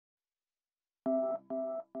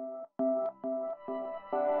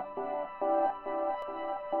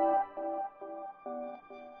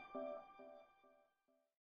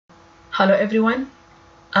Hello everyone,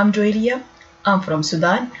 I'm Jiwayria. I'm from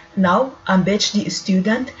Sudan. Now I'm PhD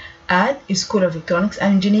student at School of Electronics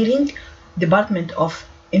and Engineering, Department of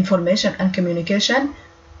Information and Communication,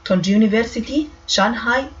 Tongji University,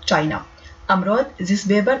 Shanghai, China. I wrote this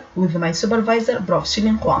paper with my supervisor, Prof.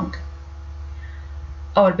 Xinlin Huang.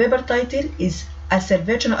 Our paper title is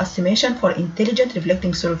Observational Estimation for Intelligent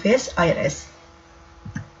Reflecting Surface, IRS.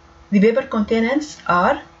 The paper contents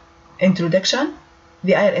are introduction,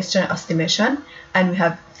 the IRS channel estimation, and we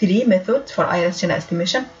have three methods for IRS channel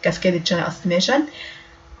estimation: cascade channel estimation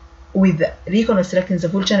with reconstructing the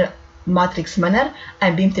full channel matrix manner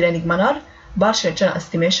and beam training manner, partial channel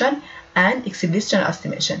estimation, and explicit channel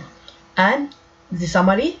estimation, and the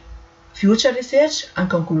summary, future research, and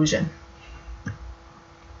conclusion.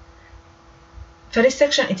 First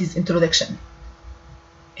section, it is introduction.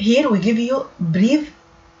 Here we give you brief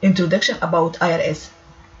introduction about IRS.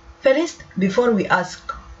 First, before we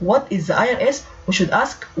ask what is the IRS, we should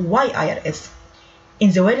ask why IRS.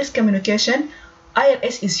 In the wireless communication,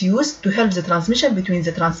 IRS is used to help the transmission between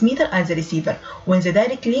the transmitter and the receiver when the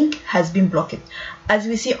direct link has been blocked. As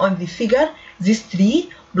we see on the figure, these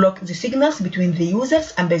three block the signals between the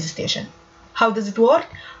users and base station. How does it work?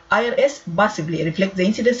 IRS passively reflects the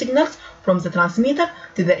incident signals from the transmitter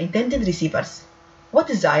to the intended receivers.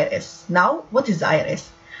 What is the IRS? Now, what is the IRS?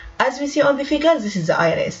 As we see on the figure, this is the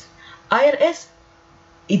IRS. IRS,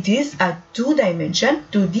 it is a two-dimensional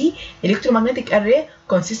 2D electromagnetic array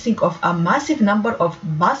consisting of a massive number of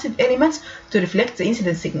passive elements to reflect the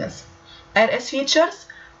incident signals. IRS features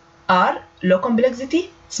are low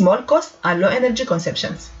complexity, small cost, and low energy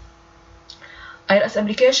consumptions. IRS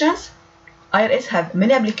applications. IRS have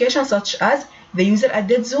many applications such as the user at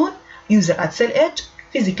dead zone, user at cell edge,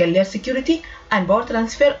 physical layer security, and power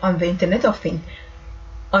transfer on the Internet of Things.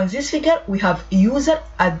 On this figure, we have user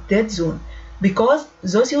at dead zone because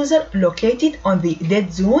those users located on the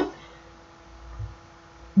dead zone,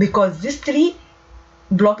 because these three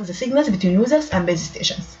block the signals between users and base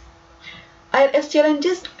stations. IRS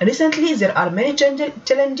challenges. Recently, there are many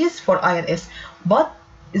challenges for IRS, but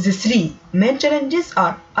the three main challenges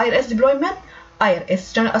are IRS deployment,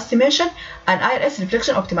 IRS channel estimation, and IRS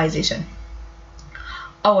reflection optimization.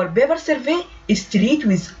 Our paper survey is treated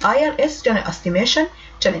with IRS channel estimation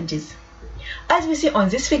challenges. As we see on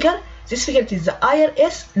this figure is the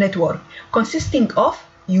IRS network consisting of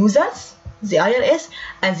users, the IRS,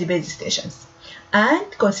 and the base stations, and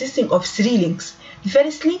consisting of three links. The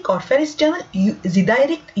first link or first channel, the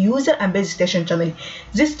direct user and base station channel.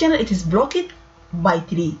 This channel, it is blocked by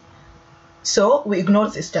tree, so we ignore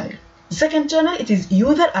this channel. The second channel, it is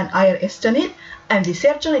user and IRS channel, and the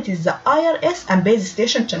third channel, it is the IRS and base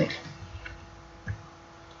station channel.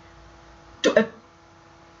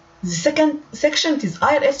 The second section, it is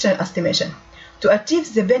IRS channel estimation. To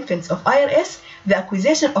achieve the benefits of IRS, the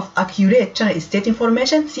acquisition of accurate channel state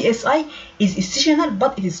information, CSI, is essential,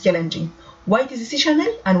 but it is challenging. Why it is essential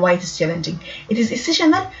and why it is challenging? It is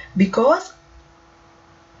essential because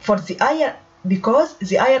the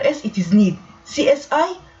IRS, it is need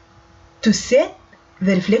CSI to set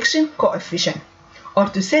the reflection coefficient, or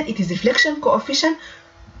to set its reflection coefficient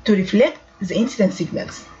to reflect the incident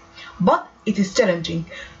signals. But it is challenging.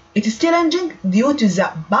 It is challenging due to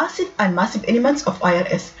the passive and massive elements of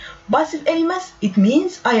IRS. Passive elements, it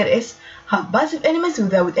means IRS have passive elements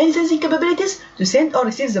without any sensing capabilities to send or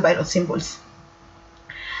receive the pilot symbols.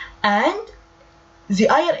 And the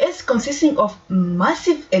IRS consisting of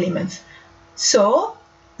massive elements. So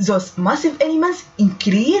those massive elements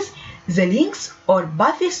increase the links or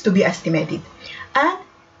paths to be estimated. And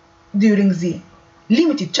during the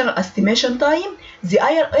limited channel estimation time, the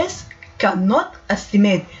IRS cannot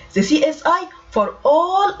estimate the CSI for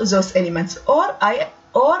all those elements, or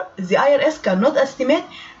the IRS cannot estimate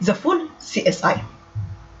the full CSI.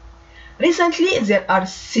 Recently, there are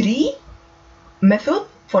three methods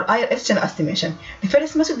for IRS channel estimation. The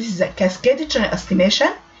first method is the cascade channel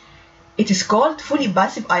estimation. It is called fully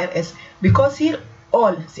passive IRS because here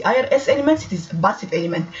all the IRS elements, it is passive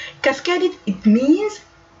element. Cascaded, it means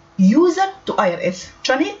user to IRS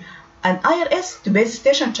channel and IRS to base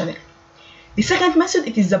station channel. The second method,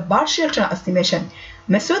 it is the partial channel estimation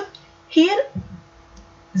method. Here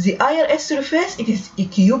the IRS surface, it is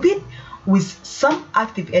equipped with some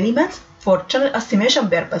active elements for channel estimation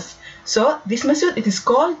purpose. So this method, it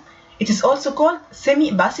is also called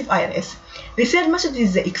semi-passive IRS. The third method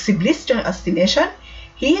is the explicit channel estimation.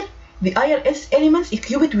 Here the IRS elements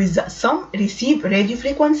equipped with some receive radio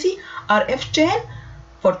frequency RF chain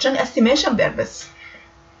for channel estimation purpose.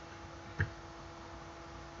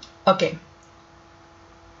 Okay.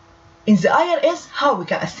 In the IRS, how we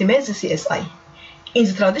can estimate the CSI? In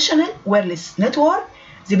the traditional wireless network,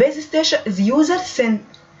 the user send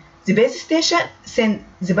the base station send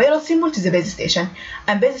the payload symbol to the base station,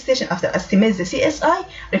 and base station, after estimates the CSI,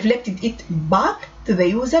 reflected it back to the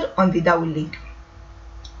user on the downlink.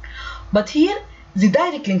 But here, the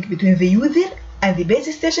direct link between the user and the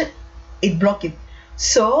base station is blocked.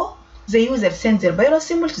 So the user sends their payload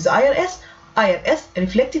symbol to the IRS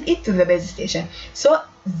reflected it to the base station. So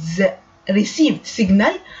the received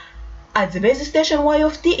signal at the base station y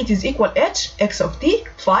of t, it is equal h x of t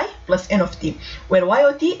phi plus n of t, where y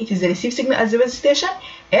of t, it is the received signal at the base station,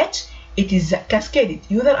 h, it is the cascaded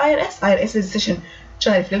user IRS base station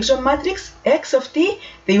channel reflection matrix, x of t,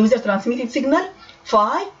 the user transmitted signal,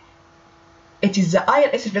 phi, it is the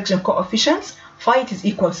IRS reflection coefficients, phi it is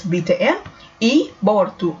equals beta m, e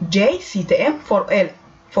power to j theta m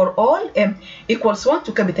for all m equals 1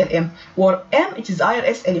 to capital M, where m it is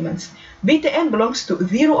IRS elements. Beta m belongs to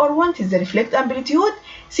 0 or 1, it is the reflect amplitude.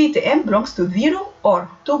 Theta m belongs to 0 or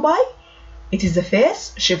 2 pi, it is the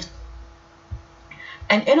phase shift.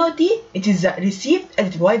 And NOT, it is the received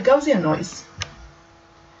additive white Gaussian noise.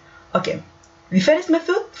 Okay, the first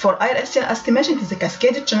method for IRS channel estimation is the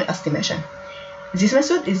cascaded channel estimation. This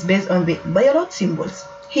method is based on the payload symbols.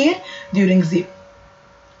 Here, during the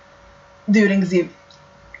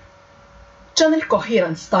channel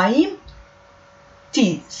coherence time,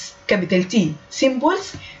 capital T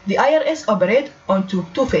symbols, the IRS operate onto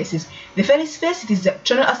two phases. The first phase, it is the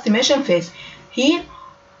channel estimation phase. Here,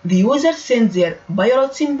 the user sends their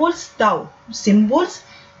payload symbols, tau symbols,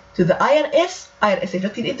 to the IRS. IRS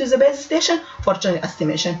reflected it to the base station for channel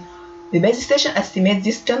estimation. The base station estimates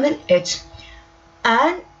this channel H.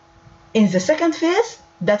 And in the second phase,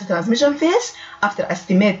 data transmission phase, after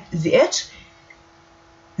estimate the H,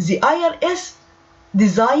 the IRS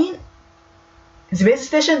design, the base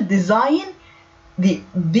station design the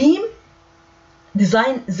beam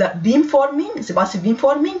forming, the passive beam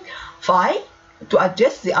forming phi to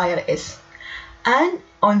adjust the IRS. And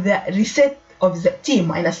on the reset of the T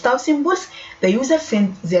minus tau symbols, the user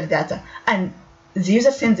sends their data.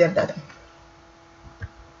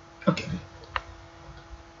 Okay.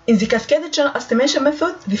 In the cascaded channel estimation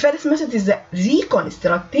method, the first method is the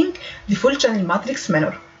reconstructing the full channel matrix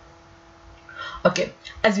manner. Okay,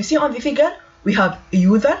 as you see on the figure, we have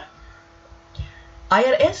user,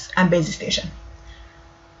 IRS, and base station.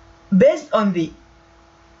 Based on the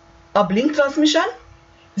uplink transmission,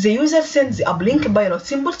 the user sends the uplink payload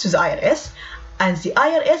symbols to the IRS, and the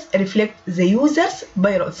IRS reflects the user's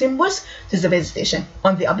payload symbols to the base station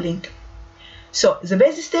on the uplink. So the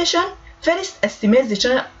base station first estimates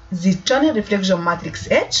the channel reflection matrix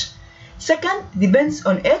H. Second, depends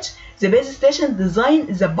on H, the base station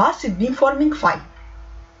designs the passive beam forming phi.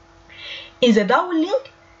 In the downlink,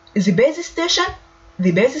 the base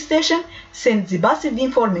station sends the passive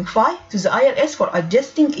beam forming phi to the IRS for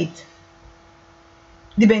adjusting it.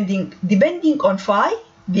 Depending on phi,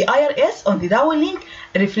 the IRS on the downlink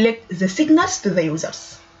reflects the signals to the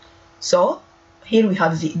users. So here we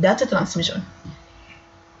have the data transmission.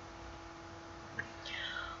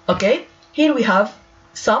 Okay, here we have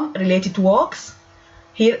some related works.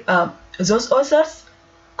 Here, those authors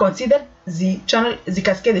consider the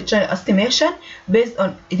cascaded channel estimation based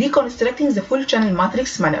on reconstructing the full channel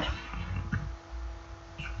matrix manner.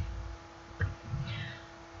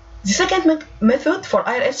 The second method for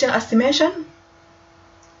IRS channel estimation,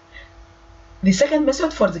 the second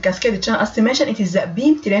method for the cascaded channel estimation, it is the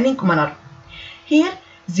beam training manner. Here,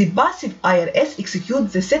 the passive IRS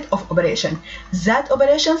executes the set of operations. That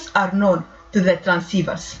operations are known to the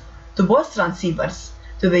transceivers, to both transceivers,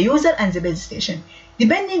 to the user and the base station.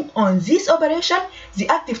 Depending on this operation, the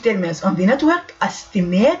active terminals on the network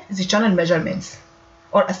estimate the channel measurements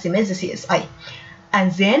or estimate the CSI,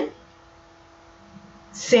 and then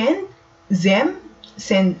send them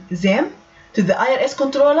to the IRS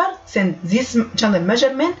controller, send this channel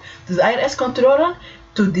measurement to the IRS controller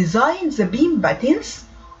to design the beam patterns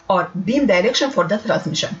or beam direction for data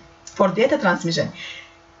transmission.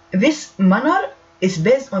 This manner is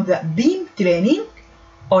based on the beam training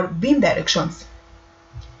or beam directions.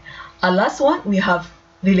 And last one, we have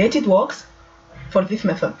related works for this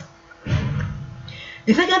method.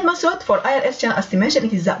 The second method for IRS channel estimation,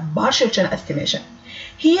 it is the partial channel estimation.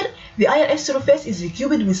 Here, the IRS surface is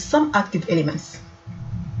cubed with some active elements.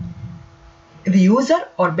 The user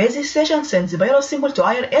or base station sends the payload symbol to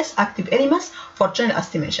IRS active elements for channel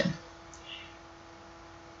estimation.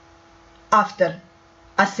 After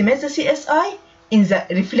estimates the CSI, in the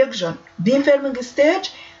reflection beamforming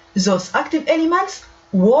stage, those active elements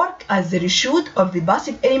work as the reshoot of the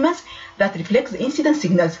passive elements that reflect the incident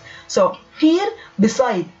signals. So here,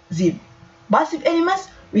 beside the Passive elements,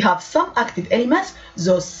 we have some active elements.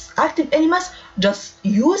 Those active elements just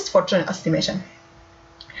used for channel estimation.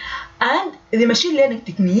 And the machine learning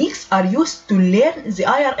techniques are used to learn the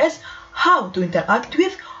IRS how to interact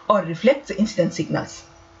with or reflect the incident signals.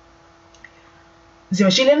 The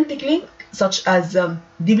machine learning technique such as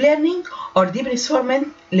deep learning or deep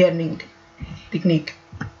reinforcement learning technique.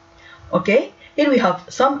 Okay, here we have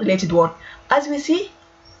some related work. As we see,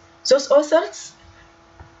 those authors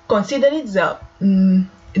considered the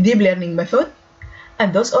deep learning method,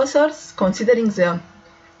 and those authors considering the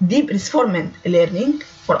deep reinforcement learning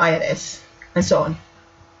for IRS, and so on.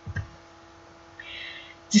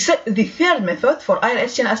 The third method for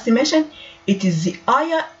IRS channel estimation, it is the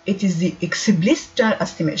Ayah, it is the explicit channel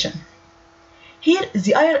estimation. Here,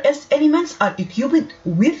 the IRS elements are equipped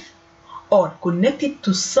with or connected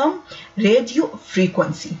to some radio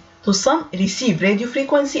frequency, to some receive radio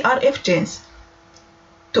frequency RF chains,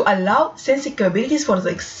 to allow sensing capabilities for the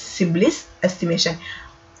explicit estimation.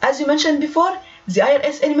 As you mentioned before, the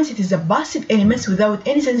IRS elements, it is a passive elements without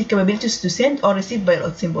any sensing capabilities to send or receive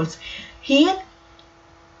binaural symbols. Here,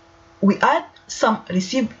 we add some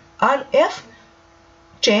receive RF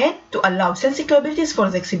chain to allow sensing capabilities for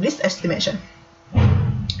the explicit estimation.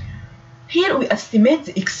 Here we estimate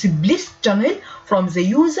the explicit channel from the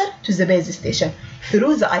user to the base station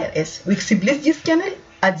through the IRS. We explicit this channel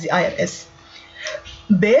at the IRS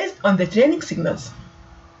based on the training signals.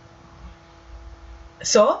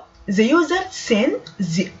 So the user sends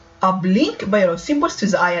the uplink binaural symbols to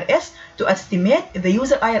the IRS to estimate the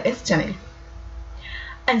user IRS channel.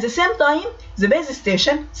 At the same time, the base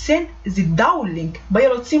station sends the downlink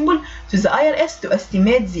binaural symbol to the IRS to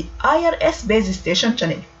estimate the IRS base station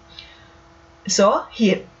channel. So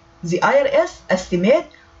here, the IRS estimate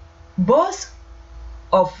both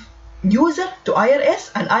of user to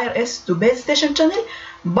IRS and IRS to base station channel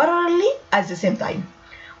parallelly at the same time.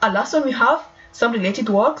 And last one, we have some related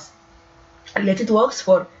works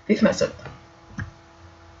for this method.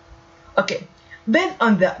 Okay, based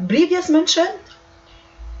on the previous mentioned,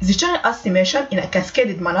 the channel estimation in a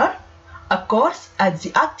cascaded manner occurs at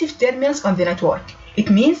the active terminals on the network. It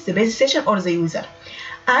means the base station or the user,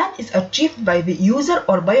 and is achieved by the user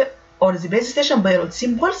or the base station binaural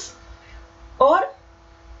symbols, or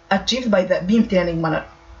achieved by the beam training manner.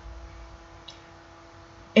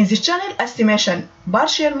 In the channel estimation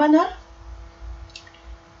partial manner,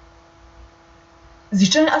 the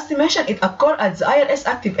channel estimation it occurs at the IRS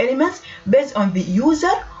active elements based on the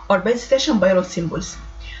user or base station binaural symbols.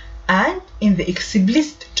 And in the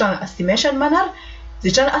explicit channel estimation manner,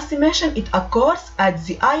 the channel estimation it occurs at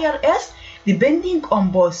the IRS depending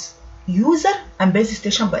on both user and base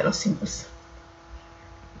station binaural symbols.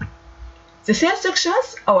 The third section,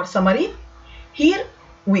 our summary. Here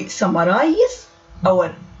we summarize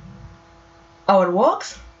our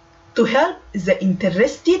works to help the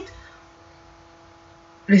interested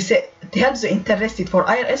for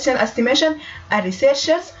IRS channel estimation and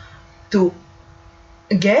researchers to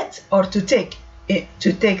get or to take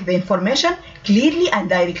the information clearly and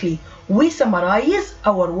directly. We summarize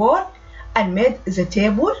our work and made the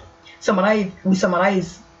table. We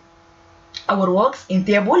summarize our works in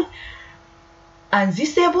table, and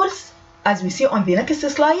these tables, as we see on the next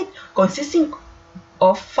slide, consisting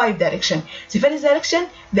of 5 directions. The first direction,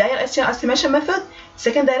 the IRS channel estimation method.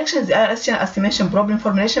 Second direction, the IRS channel estimation problem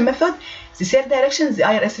formulation method. The third direction, the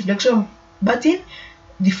IRS reflection pattern.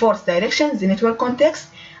 The fourth direction, the network context.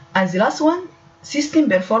 And the last one, system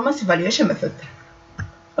performance evaluation method.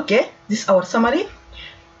 Okay, this is our summary.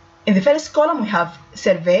 In the first column, we have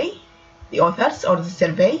survey, the authors or the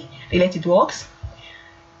survey related works.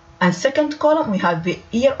 And second column, we have the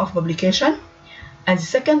year of publication. And the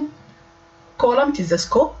second column is the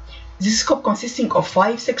scope. This scope consisting of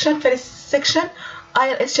 5 sections. First section,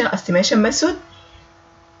 IRS channel estimation method.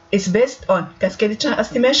 It's based on cascade channel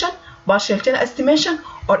estimation, partial channel estimation,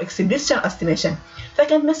 or explicit channel estimation.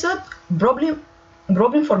 Second method,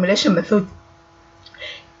 problem formulation method.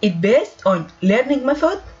 It based on learning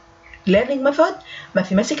method,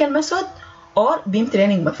 mathematical method, or beam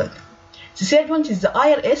training method. The third one is the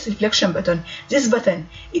IRS reflection pattern. This pattern,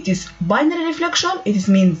 it is binary reflection. It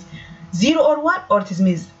means 0 or 1, or it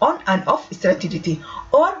means on and off strategy,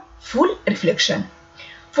 or full reflection.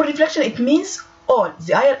 Full reflection, it means all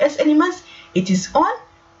the IRS elements, it is on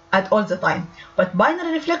at all the time. But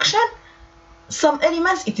binary reflection, some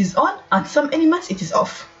elements it is on and some elements it is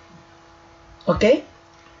off. Okay.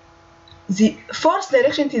 The fourth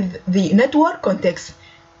direction is the network context.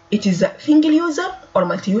 It is a single user or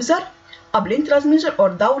multi-user, uplink transmission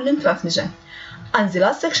or downlink transmission. And the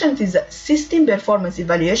last section is the system performance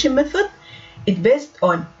evaluation method. It based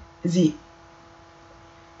on the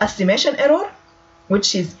estimation error,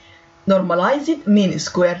 which is normalized mean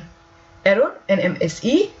square error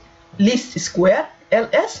NMSE, least square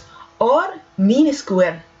LS, or mean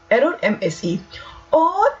square error MSE.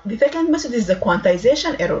 Or the second method is the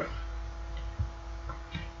quantization error.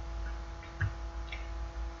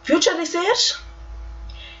 Future research.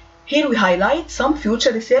 Here we highlight some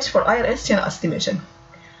future research for IRS channel estimation.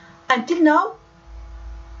 Until now,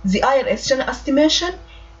 the IRS channel estimation,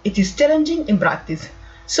 it is challenging in practice.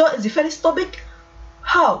 So the first topic,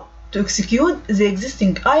 how to execute the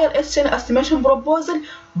existing IRS channel estimation proposal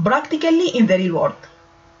practically in the real world.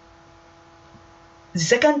 The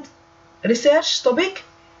second research topic,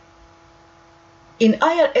 in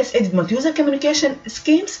IRS edit multi-user communication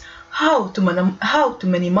schemes, how to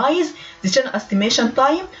minimize the channel estimation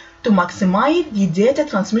time to maximize the data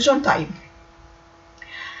transmission time.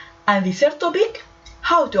 And the third topic,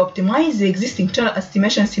 how to optimize the existing channel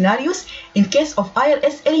estimation scenarios in case of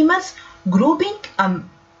IRS elements grouping and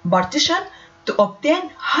partition to obtain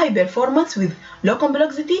high performance with low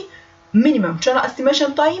complexity, minimum channel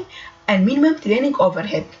estimation time, and minimum training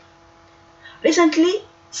overhead. Recently,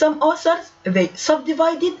 some authors, they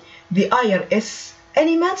subdivided the IRS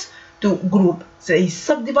elements to group. They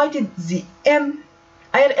subdivided the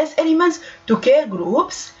IRS elements to K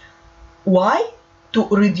groups. Why? To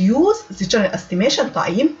reduce the channel estimation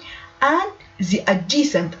time, and the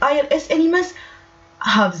adjacent IRS elements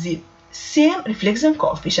have the same reflection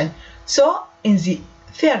coefficient. So in the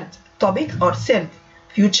third topic or third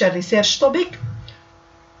future research topic,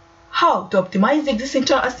 how to optimize the existing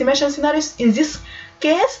channel estimation scenarios in this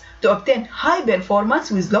case to obtain high performance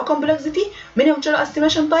with low complexity, minimum channel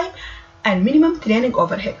estimation time, and minimum training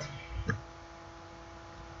overhead.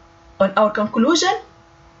 On our conclusion,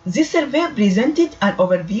 this survey presented an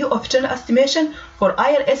overview of channel estimation for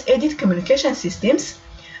IRS edit communication systems,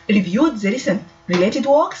 reviewed the recent related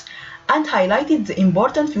works, and highlighted the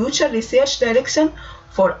important future research direction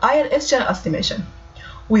for IRS channel estimation.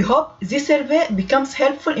 We hope this survey becomes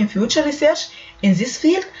helpful in future research in this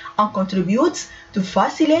field and contributes to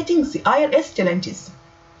facilitating the IRS challenges.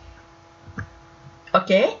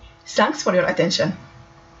 Okay, thanks for your attention.